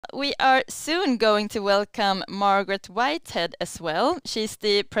We are soon going to welcome Margaret Whitehead as well. She's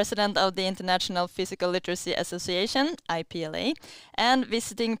the president of the International Physical Literacy Association, IPLA, and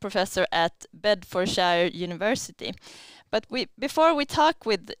visiting professor at Bedfordshire University. But before we talk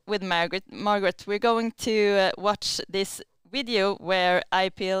with Margaret, we're going to watch this video where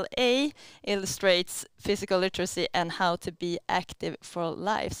IPLA illustrates physical literacy and how to be active for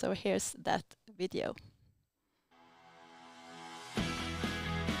life. So here's that video.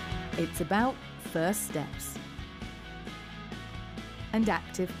 It's about first steps and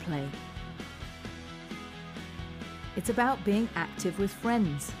active play. It's about being active with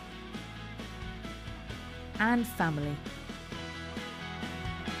friends and family.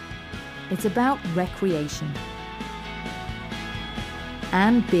 It's about recreation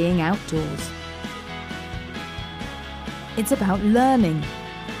and being outdoors. It's about learning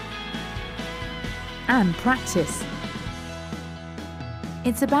and practice.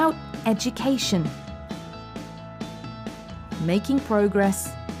 It's about education, making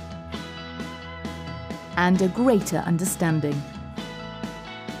progress, and a greater understanding.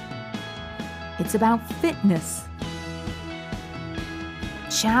 It's about fitness,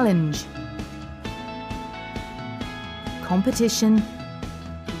 challenge, competition,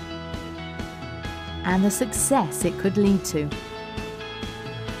 and the success it could lead to.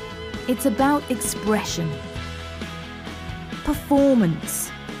 It's about expression,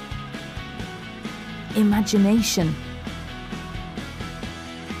 performance, imagination,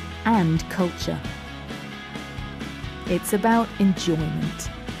 and culture. It's about enjoyment,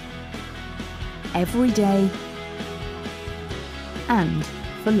 every day and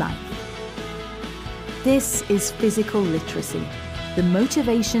for life. This is physical literacy, the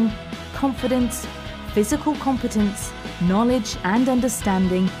motivation, confidence, physical competence, knowledge and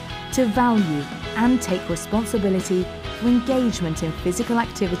understanding to value and take responsibility for engagement in physical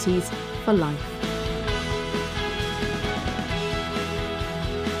activities for life.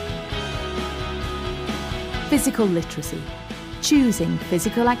 Physical literacy, choosing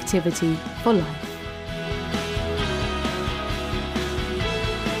physical activity for life.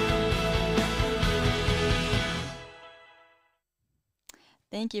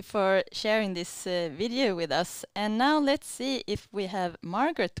 Thank you for sharing this video with us. And now let's see if we have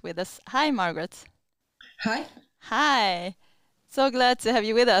Margaret with us. Hi, Margaret. Hi. Hi. So glad to have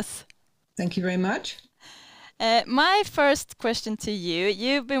you with us. Thank you very much. My first question to you,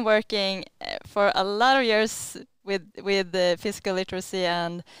 you've been working for a lot of years with physical literacy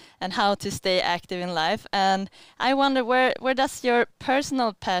and how to stay active in life. And I wonder, where does your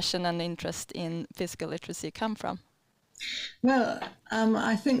personal passion and interest in physical literacy come from? Well,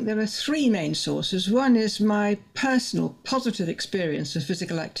 I think there are three main sources. One is my personal positive experience of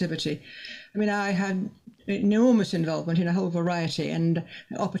physical activity. I mean, I had enormous involvement in a whole variety and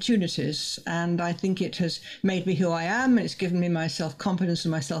opportunities, and I think it has made me who I am. It's given me my self-confidence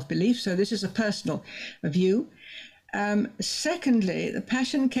and my self-belief. So this is a personal view. Secondly, the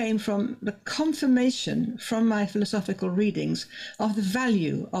passion came from the confirmation from my philosophical readings of the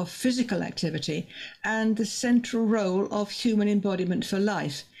value of physical activity and the central role of human embodiment for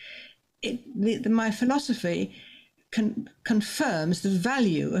life. My philosophy confirms the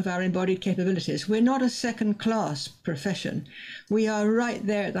value of our embodied capabilities. We're not a second-class profession. We are right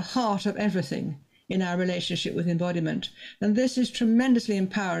there at the heart of everything in our relationship with embodiment. And this is tremendously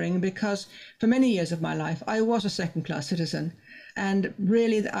empowering because for many years of my life, I was a second-class citizen. And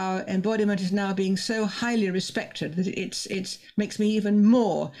really our embodiment is now being so highly respected that it makes me even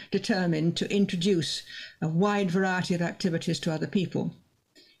more determined to introduce a wide variety of activities to other people.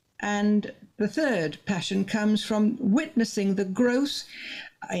 And the third passion comes from witnessing the growth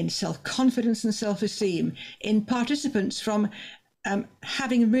in self-confidence and self-esteem in participants from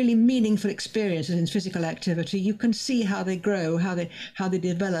having really meaningful experiences in physical activity. You can see how they grow, how they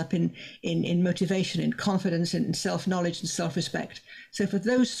develop in motivation, in confidence, in self-knowledge and self-respect. So for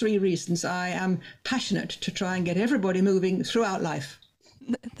those three reasons, I am passionate to try and get everybody moving throughout life.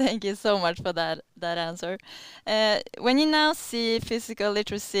 Thank you so much for that answer. When you now see physical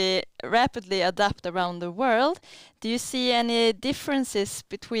literacy rapidly adapt around the world, do you see any differences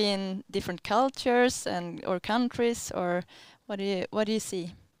between different cultures or countries, or what do you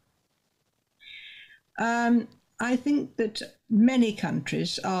see? I think that many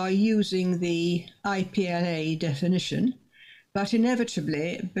countries are using the IPLA definition, but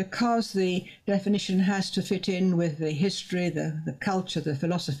inevitably, because the definition has to fit in with the history, the culture, the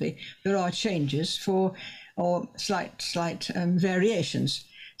philosophy, there are changes or slight variations.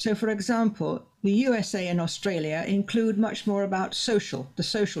 So, for example, the USA and Australia include much more about the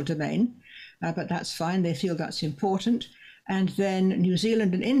social domain, but that's fine. They feel that's important. and then New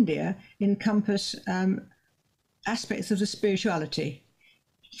Zealand and India encompass aspects of the spirituality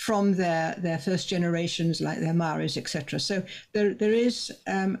from their first generations, like their Maoris, etc. So there is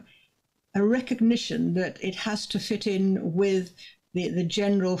a recognition that it has to fit in with the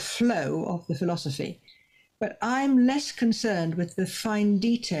general flow of the philosophy. But I'm less concerned with the fine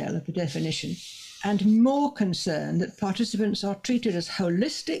detail of the definition and more concerned that participants are treated as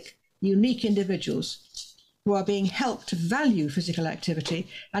holistic, unique individuals who are being helped to value physical activity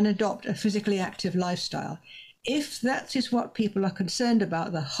and adopt a physically active lifestyle. If that is what people are concerned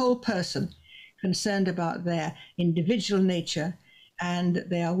about, the whole person, concerned about their individual nature, and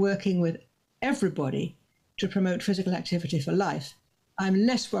they are working with everybody to promote physical activity for life, I'm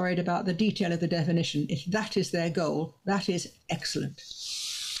less worried about the detail of the definition. If that is their goal, that is excellent.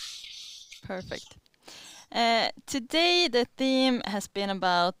 Perfect. Today the theme has been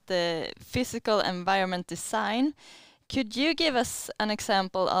about the physical environment design. Could you give us an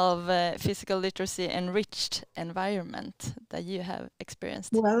example of physical literacy enriched environment that you have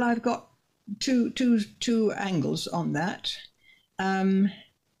experienced? Well, I've got two angles on that. An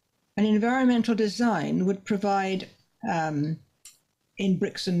environmental design would provide, in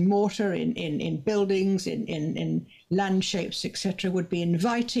bricks and mortar, in buildings, in land shapes, etc., would be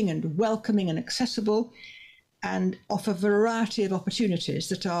inviting and welcoming and accessible, and offer a variety of opportunities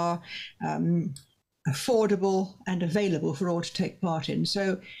that are affordable and available for all to take part in.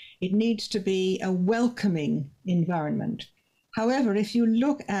 So it needs to be a welcoming environment. However, if you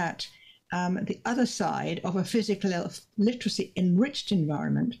look at the other side of a physical literacy enriched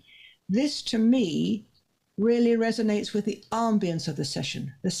environment, this to me really resonates with the ambience of the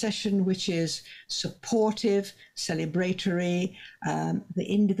session which is supportive, celebratory, the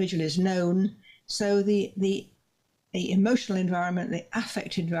individual is known. So the emotional environment, the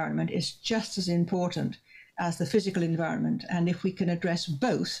affect environment is just as important as the physical environment. And if we can address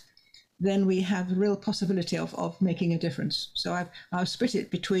both, then we have a real possibility of making a difference. So I've split it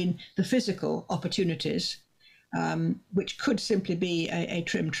between the physical opportunities, which could simply be a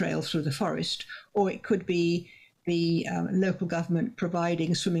trim trail through the forest, or it could be the local government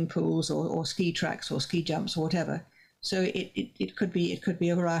providing swimming pools or ski tracks or ski jumps or whatever. So it could be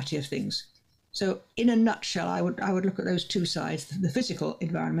a variety of things. So in a nutshell, I would look at those two sides, the physical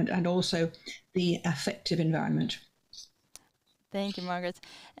environment and also the affective environment. Thank you, Margaret.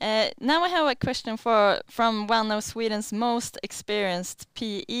 Now I have a question from one of Sweden's most experienced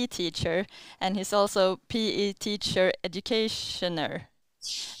PE teacher, and he's also PE teacher educationer.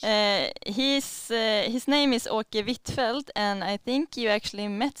 His name is Åke Whitfeldt, and I think you actually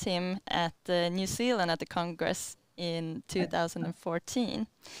met him at New Zealand at the Congress in 2014.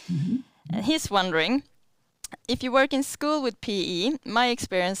 Mm-hmm. And he's wondering, if you work in school with PE, my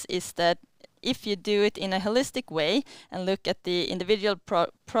experience is that if you do it in a holistic way and look at the individual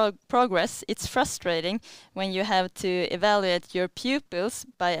progress, it's frustrating when you have to evaluate your pupils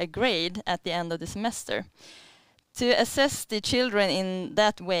by a grade at the end of the semester. To assess the children in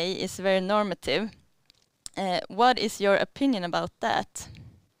that way is very normative. What is your opinion about that?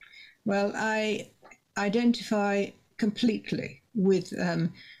 Well, I identify completely with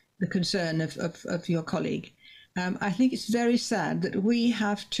the concern of your colleague. I think it's very sad that we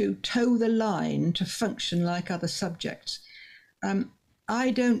have to toe the line to function like other subjects.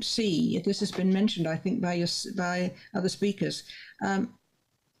 I don't see, this has been mentioned, I think, by other speakers,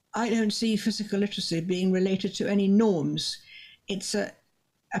 I don't see physical literacy being related to any norms. It's a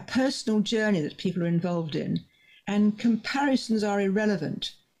personal journey that people are involved in, and comparisons are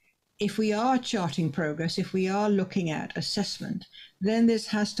irrelevant. If we are charting progress, if we are looking at assessment, then this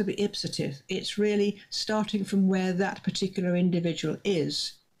has to be ipsative. It's really starting from where that particular individual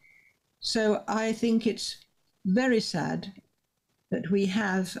is. So I think it's very sad that we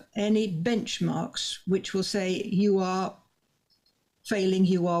have any benchmarks which will say you are failing,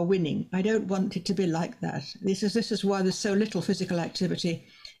 you are winning. I don't want it to be like that. This is why there's so little physical activity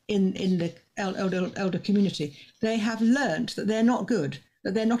in the elder community. They have learnt that they're not good,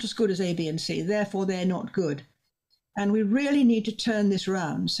 that they're not as good as A, B, and C, therefore they're not good. And we really need to turn this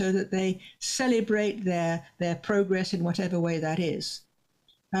round so that they celebrate their progress in whatever way that is.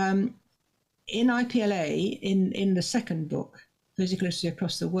 In IPLA, in the second book, Physical Literacy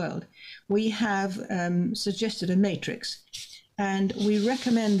Across the World, we have suggested a matrix, and we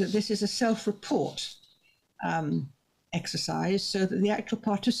recommend that this is a self-report exercise so that the actual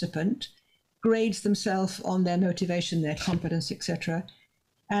participant grades themselves on their motivation, their competence, etc.,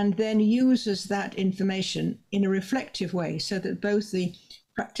 and then uses that information in a reflective way so that both the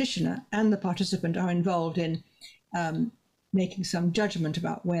practitioner and the participant are involved in making some judgment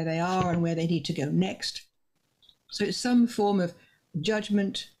about where they are and where they need to go next. So it's some form of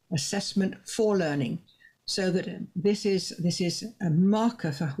judgment, assessment for learning, so that this is a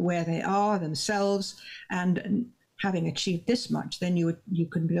marker for where they are themselves, and having achieved this much, then you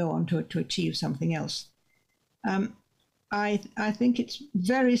can go on to achieve something else. I think it's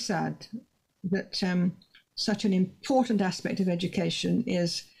very sad that such an important aspect of education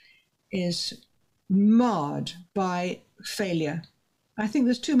is marred by failure. I think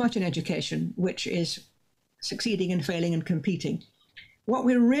there's too much in education which is succeeding and failing and competing. What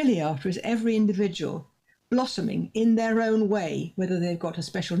we're really after is every individual blossoming in their own way, whether they've got a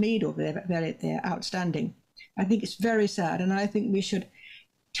special need or they're outstanding. I think it's very sad, and I think we should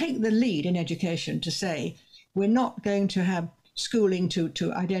take the lead in education to say we're not going to have schooling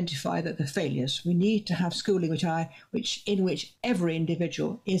to identify the failures. We need to have schooling in which every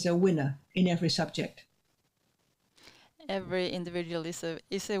individual is a winner in every subject. Every individual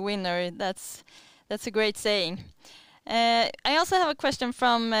is a winner. That's a great saying. I also have a question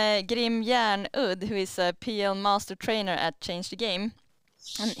from Grim Järnud, who is a PL master trainer at Change the Game,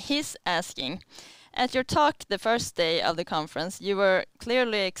 and he's asking, at your talk the first day of the conference, you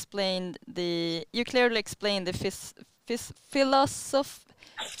clearly explained the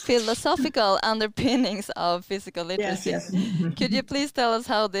philosophical underpinnings of physical literacy. Yes. Could you please tell us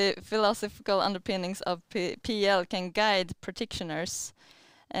how the philosophical underpinnings of PL can guide practitioners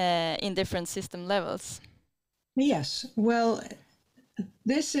in different system levels? Yes, well,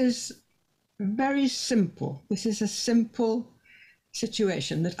 this is very simple. This is a simple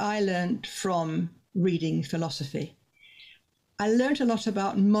situation that I learned from reading philosophy. I learned a lot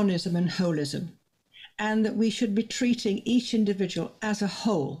about monism and holism, and that we should be treating each individual as a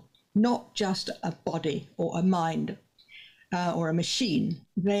whole, not just a body or a mind or a machine.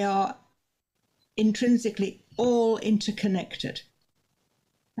 They are intrinsically all interconnected.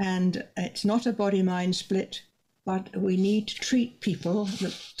 And it's not a body-mind split, but we need to treat people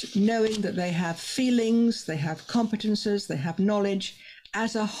knowing that they have feelings, they have competences, they have knowledge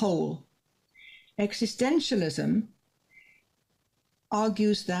as a whole. Existentialism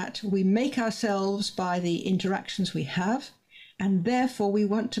argues that we make ourselves by the interactions we have, and therefore we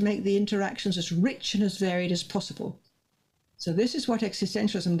want to make the interactions as rich and as varied as possible. So this is what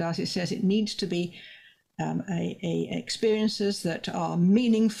existentialism does. It says it needs to be experiences that are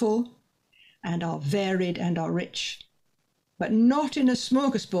meaningful and are varied and are rich, but not in a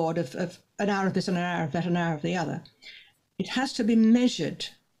smorgasbord of an hour of this and an hour of that, an hour of the other. It has to be measured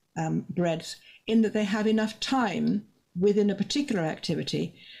breadth, in that they have enough time within a particular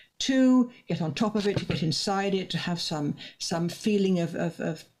activity to get on top of it, to get inside it, to have some feeling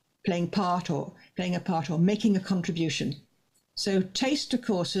of playing a part or making a contribution. So taster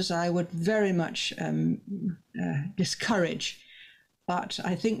courses I would very much discourage, but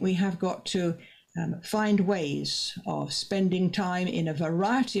I think we have got to find ways of spending time in a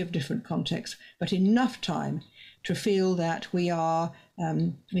variety of different contexts, but enough time to feel that we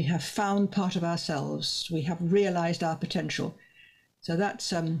have found part of ourselves, we have realized our potential. So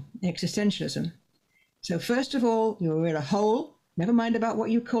that's existentialism. So first of all, we're a whole, never mind about what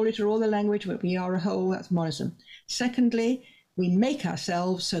you call it or all the language, but we are a whole, that's monism. Secondly, we make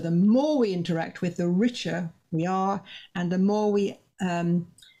ourselves, so the more we interact with, the richer we are, and the more we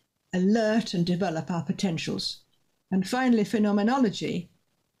alert and develop our potentials. And finally, phenomenology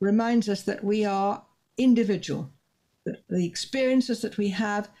reminds us that we are individual, that the experiences that we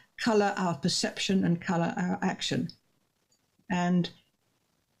have color our perception and color our action. And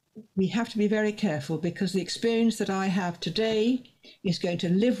we have to be very careful, because the experience that I have today is going to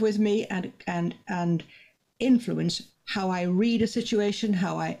live with me and influence how I read a situation,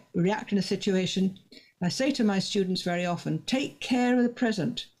 how I react in a situation. I say to my students very often, take care of the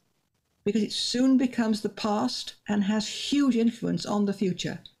present, because it soon becomes the past and has huge influence on the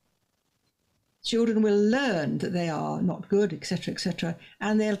future. Children will learn that they are not good, etc.,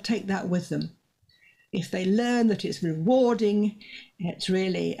 and they'll take that with them. If they learn that it's rewarding, it's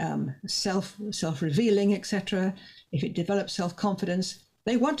really self-revealing, etc., if it develops self-confidence,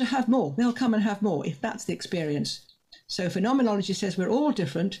 they want to have more. They'll come and have more if that's the experience. So phenomenology says we're all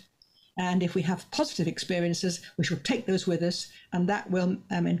different, and if we have positive experiences, we shall take those with us, and that will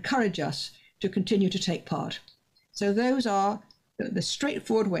encourage us to continue to take part. So those are the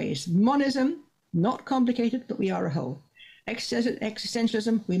straightforward ways. Monism, not complicated, but we are a whole.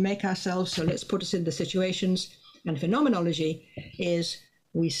 Existentialism, we make ourselves, so let's put us in the situations. And phenomenology is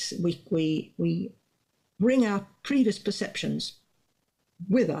we bring our previous perceptions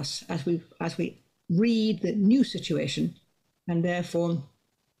with us as we read the new situation, and therefore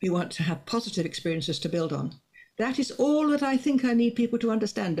we want to have positive experiences to build on. That is all that I think I need people to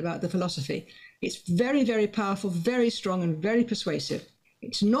understand about the philosophy. It's very, very powerful, very strong, and very persuasive.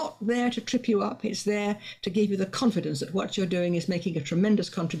 It's not there to trip you up. It's there to give you the confidence that what you're doing is making a tremendous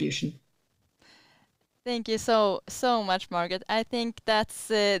contribution. Thank you so much, Margaret. I think that's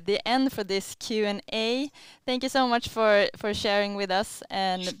the end for this Q&A. Thank you so much for sharing with us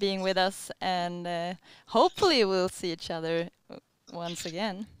and being with us, and hopefully we'll see each other once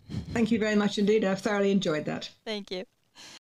again. Thank you very much indeed. I've thoroughly enjoyed that. Thank you.